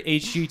accessory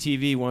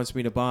HGTV wants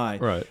me to buy.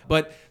 Right.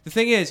 But the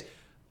thing is,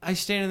 I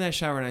stand in that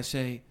shower and I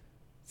say,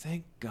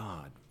 thank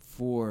God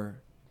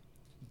for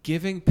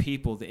giving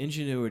people the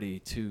ingenuity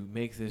to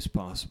make this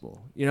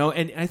possible. You know,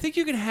 and I think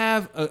you can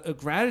have a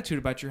gratitude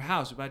about your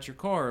house, about your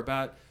car,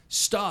 about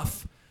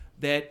stuff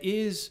that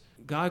is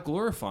God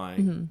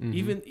glorifying.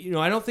 Even, you know,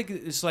 I don't think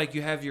it's like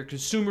you have your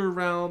consumer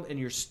realm and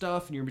your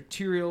stuff and your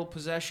material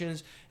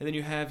possessions, and then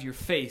you have your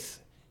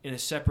faith in a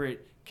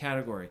separate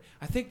category.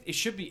 I think it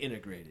should be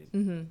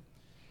integrated.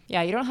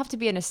 Yeah, you don't have to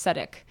be an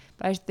ascetic,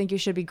 but I think you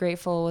should be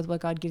grateful with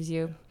what God gives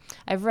you.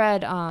 I've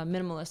read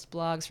minimalist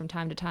blogs from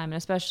time to time, and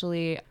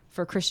especially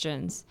for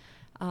Christians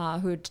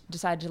who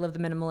decided to live the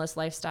minimalist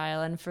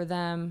lifestyle. And for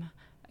them,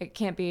 it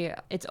can't be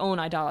its own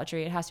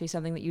idolatry. It has to be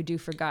something that you do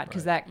for God,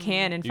 because that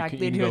can, in fact,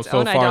 lead to its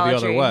own idolatry. The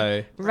other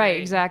way. Right,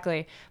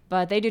 exactly.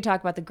 But they do talk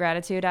about the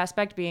gratitude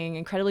aspect, being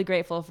incredibly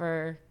grateful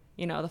for,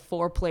 you know, the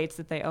 4 plates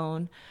that they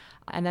own.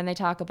 And then they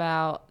talk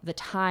about the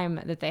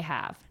time that they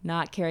have,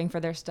 not caring for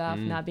their stuff,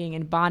 not being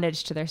in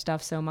bondage to their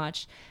stuff so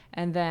much,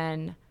 and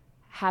then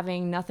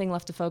having nothing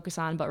left to focus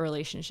on but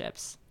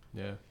relationships.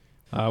 Yeah.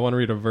 I want to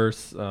read a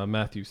verse,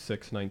 Matthew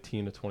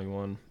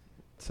 6:19-21. It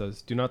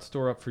says, "Do not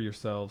store up for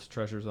yourselves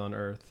treasures on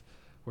earth,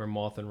 where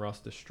moth and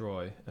rust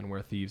destroy, and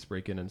where thieves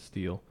break in and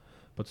steal.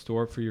 But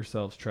store up for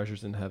yourselves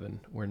treasures in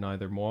heaven, where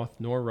neither moth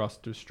nor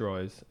rust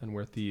destroys, and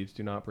where thieves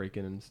do not break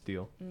in and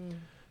steal.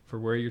 For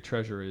where your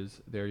treasure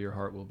is, there your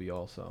heart will be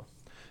also."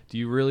 do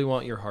you really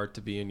want your heart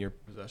to be in your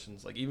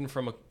possessions? Like even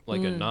from a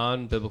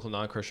non-biblical,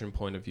 non-Christian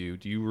point of view,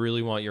 do you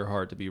really want your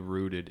heart to be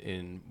rooted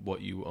in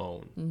what you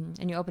own?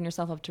 And you open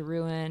yourself up to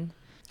ruin.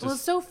 Well,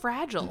 it's so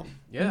fragile.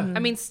 Yeah. I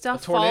mean,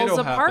 stuff A tornado falls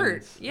apart.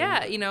 happens.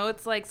 Yeah,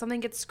 it's like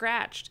something gets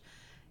scratched.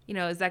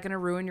 Is that going to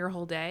ruin your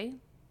whole day?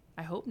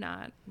 I hope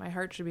not. My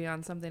heart should be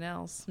on something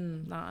else,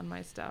 not on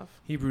my stuff.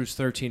 Hebrews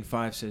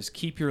 13:5 says,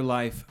 "Keep your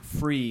life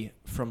free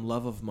from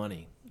love of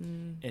money,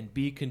 and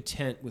be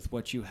content with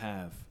what you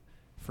have.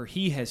 For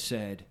he has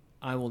said,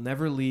 I will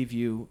never leave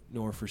you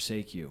nor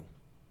forsake you."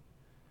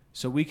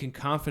 So we can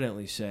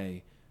confidently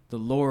say, "The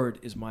Lord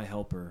is my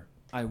helper.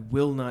 I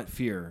will not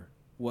fear.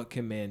 What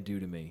can man do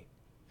to me?"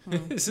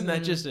 Isn't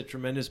that just a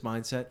tremendous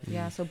mindset?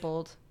 Yeah, so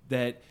bold.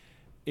 That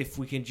if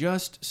we can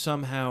just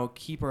somehow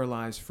keep our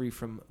lives free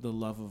from the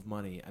love of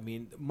money. I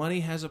mean,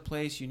 money has a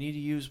place. You need to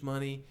use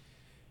money.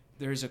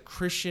 There's a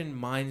Christian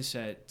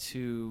mindset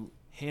to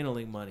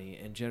handling money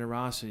and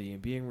generosity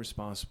and being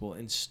responsible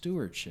and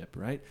stewardship,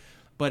 right?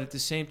 But at the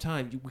same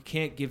time, we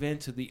can't give in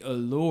to the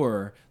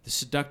allure, the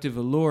seductive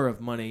allure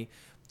of money,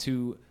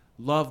 to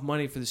love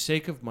money for the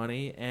sake of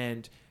money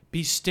and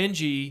be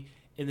stingy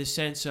in the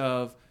sense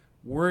of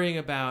worrying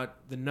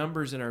about the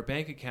numbers in our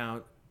bank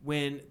account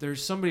when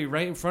there's somebody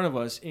right in front of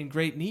us in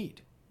great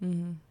need. I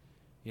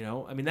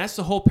mean, that's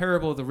the whole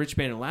parable of the rich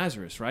man and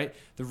Lazarus, right?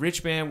 The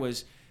rich man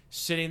was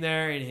sitting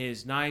there in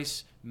his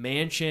nice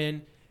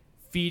mansion,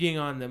 feeding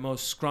on the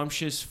most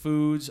scrumptious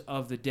foods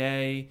of the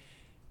day,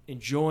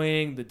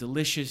 enjoying the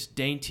delicious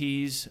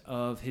dainties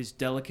of his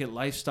delicate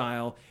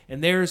lifestyle.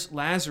 And there's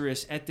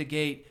Lazarus at the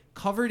gate,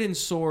 covered in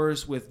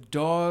sores with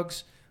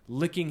dogs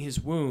licking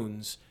his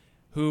wounds,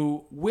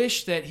 who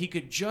wished that he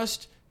could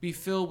just be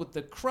filled with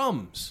the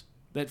crumbs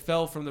that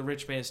fell from the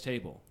rich man's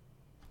table.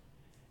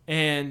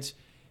 And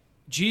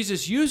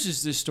Jesus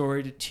uses this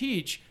story to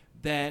teach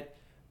that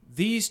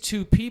these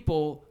two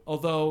people,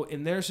 although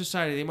in their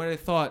society they might have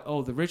thought,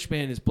 oh, the rich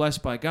man is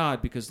blessed by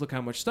God because look how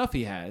much stuff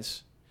he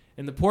has,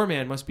 and the poor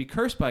man must be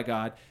cursed by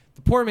God.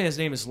 The poor man's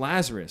name is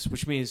Lazarus,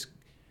 which means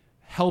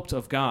helped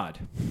of God,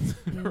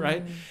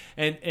 right?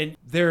 And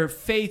their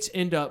fates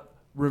end up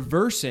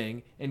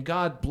reversing, and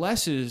God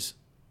blesses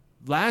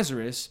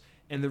Lazarus,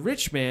 and the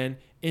rich man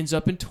ends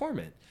up in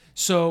torment.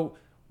 So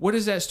what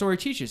does that story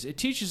teach us? It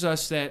teaches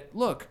us that,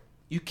 look,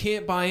 you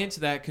can't buy into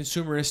that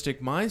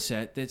consumeristic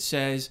mindset that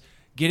says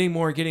getting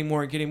more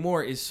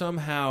is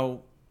somehow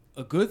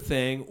a good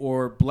thing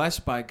or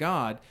blessed by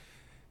God.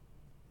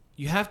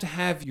 You have to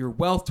have your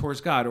wealth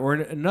towards God. Or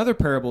in another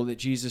parable that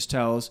Jesus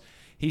tells,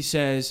 he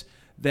says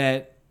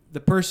that the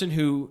person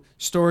who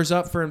stores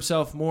up for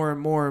himself more and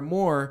more and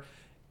more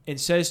and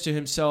says to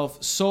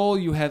himself, "Soul,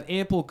 you have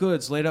ample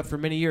goods laid up for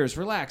many years.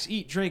 Relax,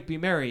 eat, drink, be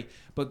merry."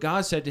 But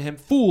God said to him,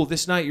 "Fool,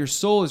 this night your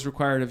soul is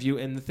required of you,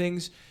 and the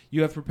things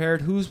you have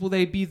prepared, whose will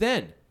they be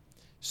then?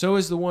 So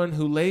is the one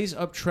who lays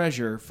up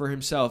treasure for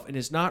himself and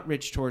is not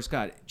rich towards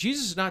God."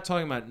 Jesus is not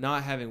talking about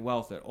not having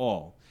wealth at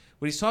all.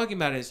 What he's talking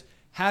about is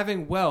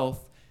having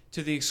wealth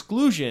to the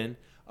exclusion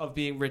of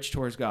being rich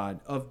towards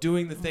God, of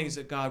doing the things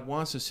that God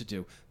wants us to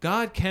do.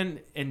 God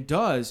can and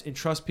does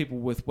entrust people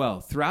with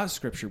wealth. Throughout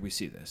Scripture, we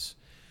see this.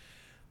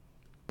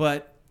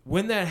 But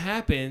when that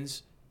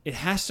happens, it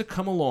has to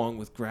come along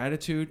with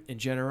gratitude and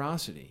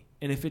generosity.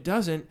 And if it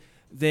doesn't,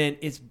 then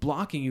it's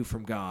blocking you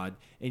from God,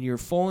 and you're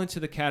falling into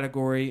the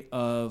category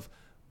of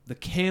the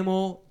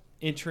camel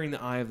entering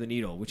the eye of the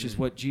needle, which is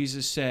what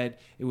Jesus said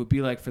it would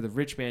be like for the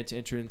rich man to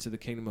enter into the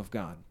kingdom of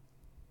God.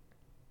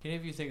 Can any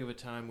of you think of a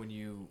time when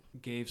you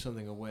gave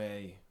something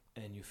away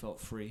and you felt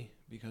free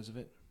because of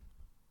it?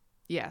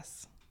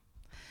 Yes.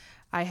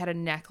 I had a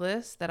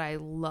necklace that I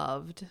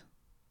loved,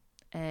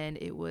 and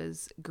it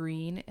was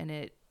green, and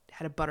it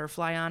had a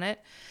butterfly on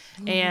it.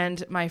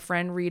 And my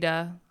friend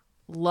Rita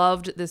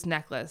loved this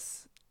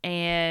necklace,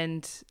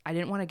 and I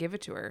didn't want to give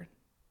it to her.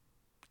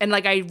 And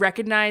I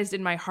recognized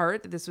in my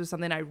heart that this was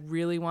something I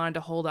really wanted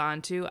to hold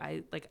on to.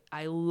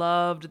 I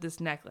loved this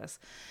necklace.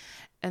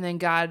 And then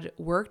God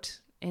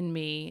worked in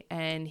me,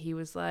 and he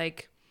was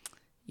like,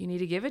 "You need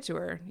to give it to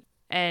her."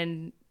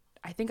 And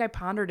I think I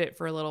pondered it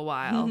for a little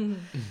while.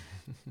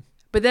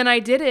 But then I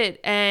did it,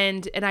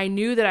 and I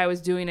knew that I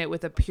was doing it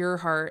with a pure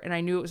heart, and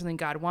I knew it was something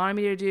God wanted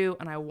me to do,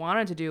 and I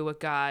wanted to do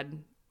what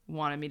God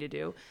wanted me to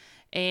do.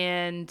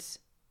 And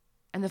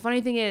the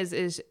funny thing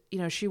is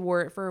she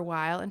wore it for a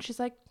while, and she's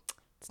like,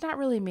 "It's not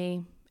really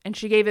me." And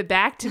she gave it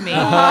back to me.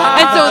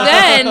 And so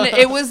then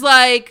it was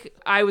like,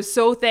 I was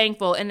so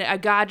thankful.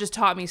 And God just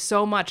taught me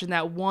so much in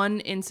that one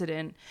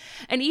incident.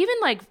 And even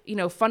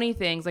funny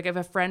things, like if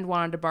a friend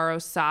wanted to borrow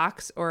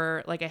socks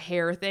or like a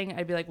hair thing,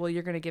 I'd be like, well,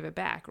 you're going to give it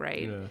back,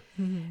 right?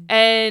 Yeah.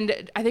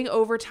 And I think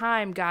over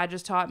time, God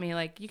just taught me,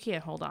 you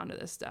can't hold on to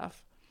this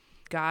stuff.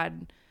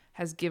 God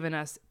has given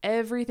us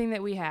everything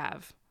that we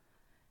have.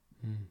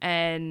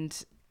 And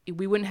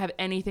we wouldn't have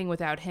anything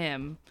without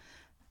him.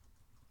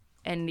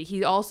 And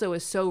he also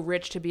is so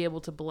rich to be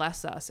able to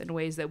bless us in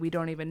ways that we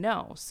don't even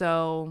know.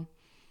 So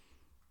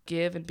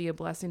give and be a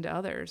blessing to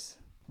others.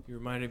 You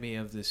reminded me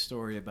of this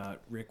story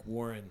about Rick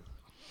Warren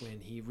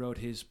when he wrote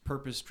his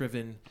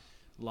purpose-driven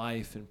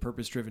Life and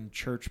Purpose Driven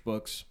Church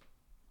books,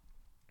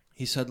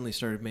 he suddenly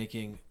started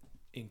making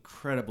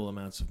incredible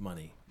amounts of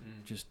money.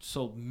 Just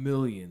sold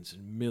millions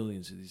and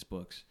millions of these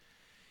books.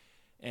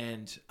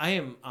 And I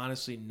am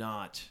honestly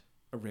not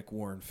a Rick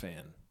Warren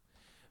fan,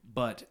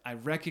 but I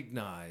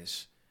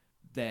recognize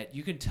that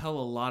you can tell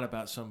a lot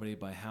about somebody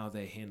by how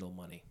they handle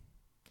money.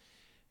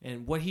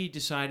 And what he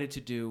decided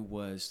to do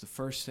was the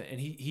first thing, and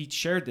he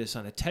shared this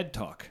on a TED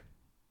Talk.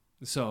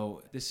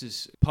 So this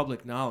is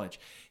public knowledge.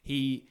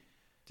 He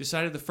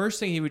decided the first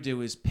thing he would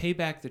do is pay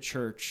back the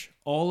church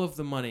all of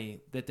the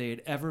money that they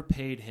had ever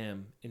paid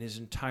him in his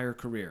entire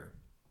career,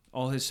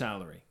 all his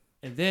salary.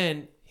 And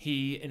then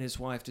he and his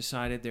wife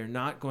decided they're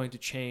not going to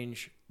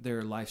change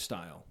their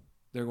lifestyle.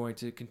 They're going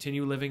to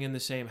continue living in the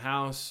same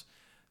house.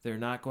 They're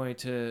not going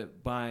to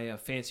buy a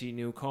fancy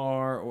new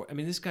car.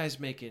 This guy's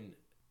making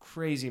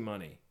crazy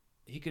money.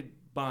 He could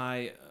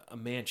buy a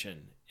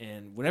mansion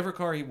and whatever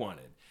car he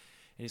wanted. And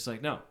he's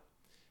like, no,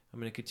 I'm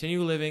going to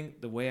continue living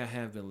the way I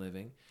have been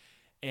living.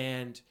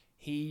 And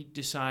he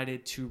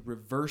decided to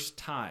reverse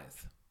tithe.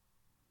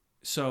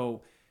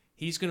 So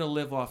he's going to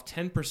live off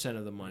 10%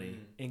 of the money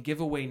and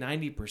give away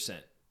 90%.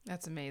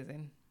 That's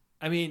amazing.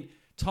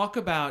 Talk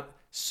about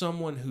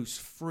someone who's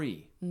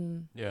free.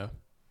 Yeah.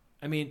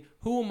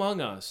 Who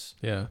among us?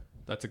 Yeah.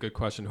 That's a good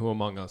question. Who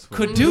among us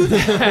could do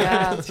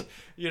that?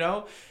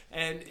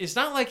 And it's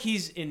not like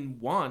he's in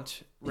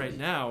want right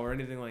now or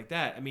anything like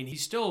that.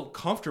 He's still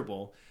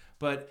comfortable,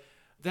 but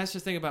that's the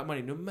thing about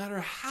money. No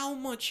matter how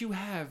much you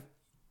have,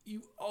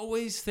 you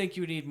always think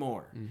you need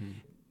more.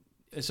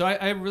 And so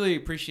I really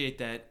appreciate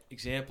that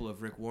example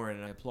of Rick Warren,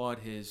 and I applaud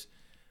his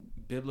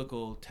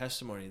biblical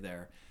testimony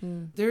there.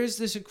 There is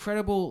this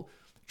incredible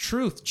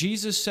truth.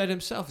 Jesus said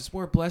himself, it's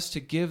more blessed to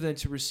give than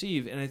to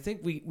receive. And I think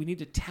we need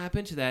to tap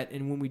into that.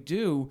 And when we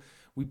do,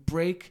 we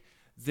break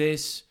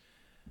this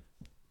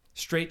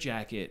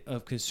straitjacket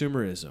of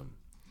consumerism.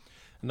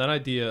 And that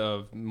idea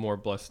of more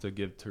blessed to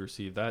give to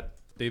receive, that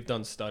they've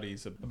done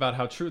studies about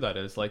how true that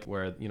is, like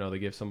where, they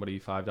give somebody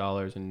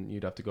 $5 and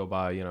you'd have to go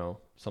buy,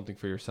 something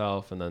for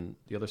yourself. And then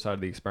the other side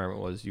of the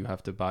experiment was you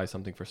have to buy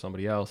something for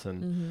somebody else.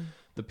 And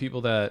the people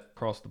that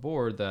across the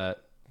board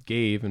that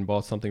gave and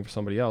bought something for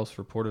somebody else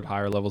reported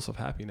higher levels of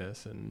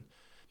happiness. And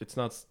it's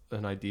not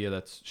an idea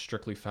that's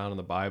strictly found in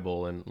the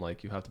Bible and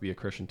like you have to be a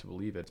Christian to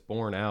believe it. It's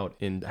born out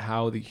in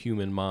how the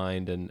human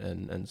mind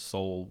and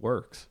soul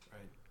works.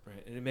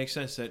 Right. And it makes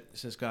sense that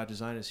since God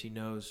designed us, he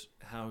knows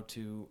how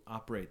to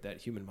operate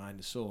that human mind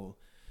and soul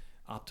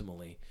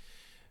optimally.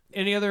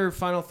 Any other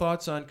final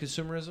thoughts on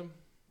consumerism?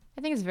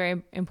 I think it's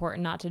very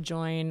important not to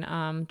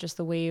join just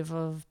the wave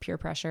of peer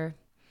pressure.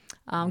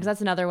 Because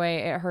that's another way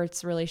it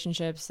hurts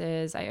relationships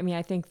is,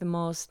 I think the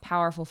most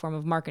powerful form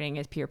of marketing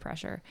is peer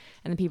pressure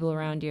and the people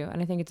around you.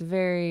 And I think it's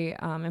very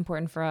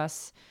important for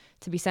us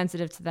to be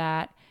sensitive to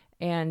that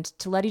and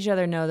to let each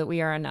other know that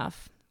we are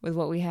enough with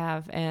what we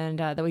have and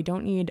that we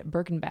don't need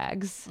Birkin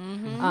bags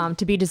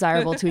to be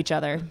desirable to each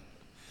other.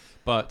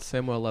 But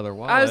Samwell leather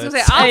wallets. I was going to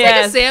say, I'll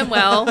take a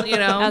Samwell,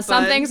 Now,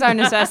 some things are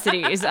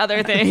necessities,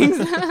 other things.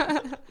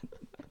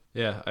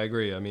 Yeah, I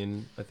agree.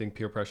 I think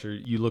peer pressure,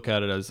 you look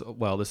at it as,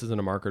 well, this isn't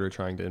a marketer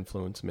trying to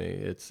influence me.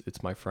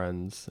 It's my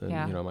friends and,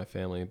 my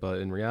family. But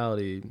in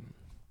reality,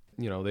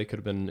 they could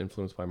have been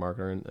influenced by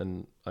marketer.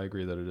 And I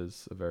agree that it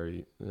is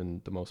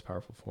the most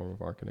powerful form of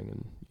marketing.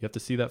 And you have to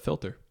see that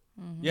filter.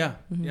 Yeah.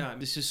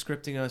 This is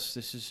scripting us.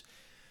 This is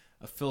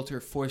a filter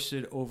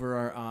foisted over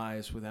our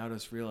eyes without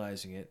us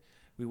realizing it.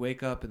 We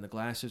wake up and the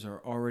glasses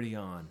are already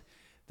on.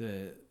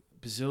 The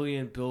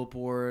bazillion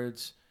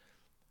billboards,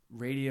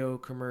 radio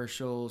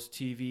commercials,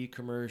 TV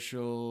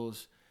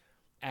commercials,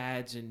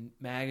 ads in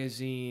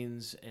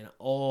magazines, and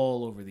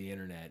all over the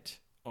internet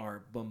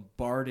are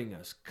bombarding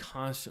us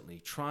constantly,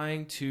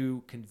 trying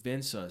to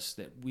convince us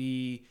that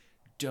we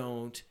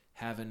don't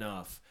have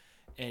enough,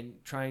 and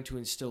trying to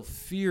instill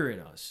fear in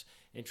us,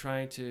 and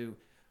trying to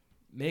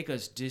make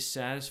us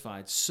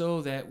dissatisfied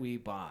so that we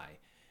buy.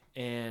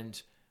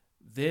 And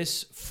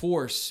this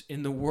force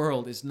in the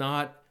world is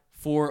not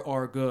for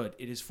our good.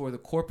 It is for the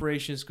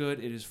corporation's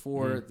good. It is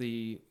for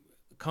the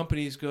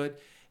company's good.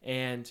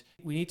 And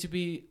we need to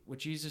be, what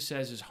Jesus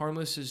says, is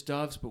harmless as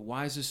doves, but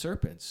wise as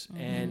serpents.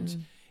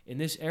 And in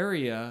this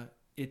area,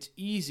 it's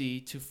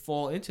easy to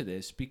fall into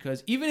this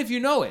because even if you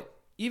know it,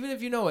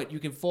 you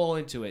can fall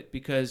into it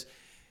because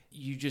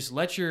you just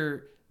let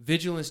your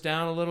vigilance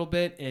down a little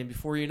bit. And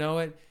before you know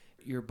it,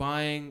 you're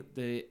buying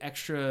the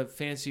extra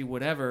fancy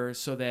whatever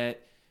so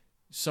that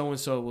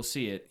so-and-so will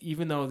see it,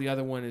 even though the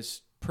other one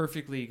is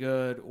perfectly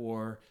good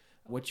or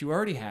what you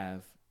already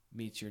have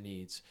meets your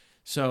needs.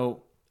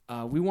 So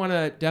we want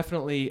to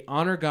definitely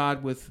honor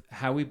God with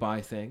how we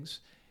buy things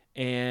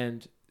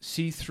and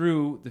see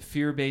through the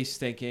fear-based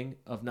thinking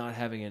of not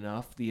having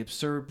enough, the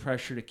absurd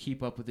pressure to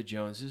keep up with the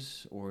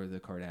Joneses or the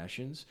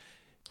Kardashians,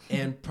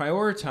 and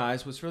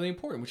prioritize what's really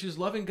important, which is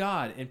loving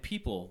God and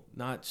people,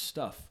 not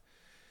stuff.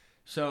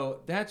 So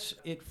that's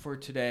it for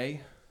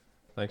today.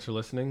 Thanks for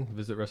listening.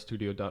 Visit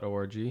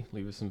reststudio.org.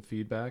 Leave us some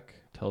feedback.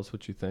 Tell us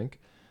what you think.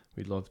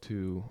 We'd love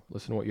to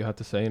listen to what you have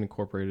to say and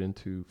incorporate it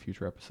into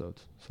future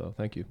episodes. So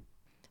thank you.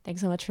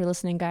 Thanks so much for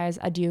listening, guys.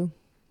 Adieu.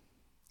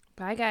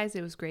 Bye, guys.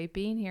 It was great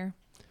being here.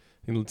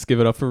 And let's give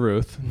it up for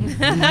Ruth.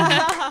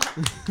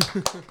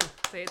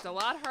 Say it's a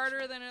lot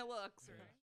harder than it looks. Right?